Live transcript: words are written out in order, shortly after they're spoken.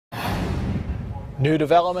New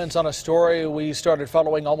developments on a story we started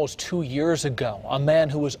following almost 2 years ago. A man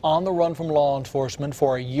who was on the run from law enforcement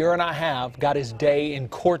for a year and a half got his day in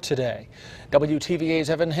court today.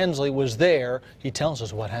 WTVA's Evan Hensley was there. He tells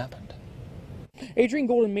us what happened. Adrian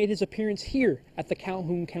Golden made his appearance here at the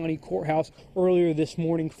Calhoun County Courthouse earlier this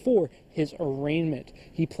morning for his arraignment.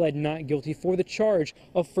 He pled not guilty for the charge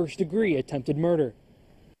of first-degree attempted murder.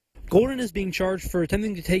 Golden is being charged for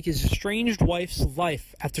attempting to take his estranged wife's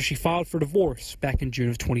life after she filed for divorce back in June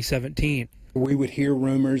of 2017. We would hear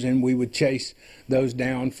rumors and we would chase those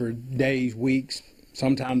down for days, weeks,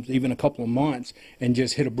 sometimes even a couple of months, and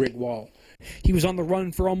just hit a brick wall. He was on the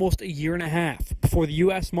run for almost a year and a half before the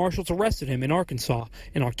U.S. Marshals arrested him in Arkansas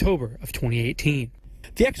in October of 2018.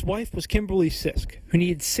 The ex-wife was Kimberly Sisk, who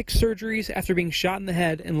needed 6 surgeries after being shot in the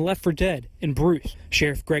head and left for dead in Bruce.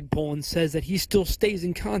 Sheriff Greg Poland says that he still stays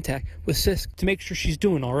in contact with Sisk to make sure she's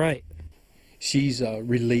doing all right. She's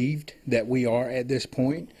relieved that we are at this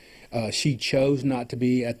point. She chose not to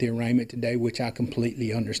be at the arraignment today, which I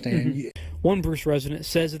completely understand. One Bruce resident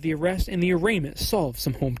says that the arrest and the arraignment solved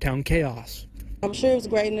some hometown chaos. I'm sure it was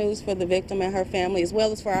great news for the victim and her family, as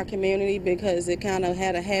well as for our community, because it kind of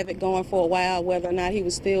had a havoc going for a while, whether or not he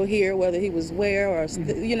was still here, whether he was where, or,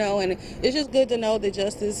 you know, and it's just good to know that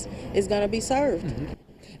justice is going to be served.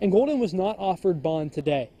 And Golden was not offered bond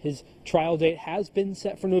today. His trial date has been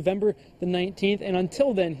set for November the 19th, and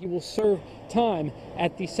until then, he will serve time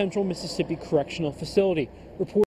at the Central Mississippi Correctional Facility.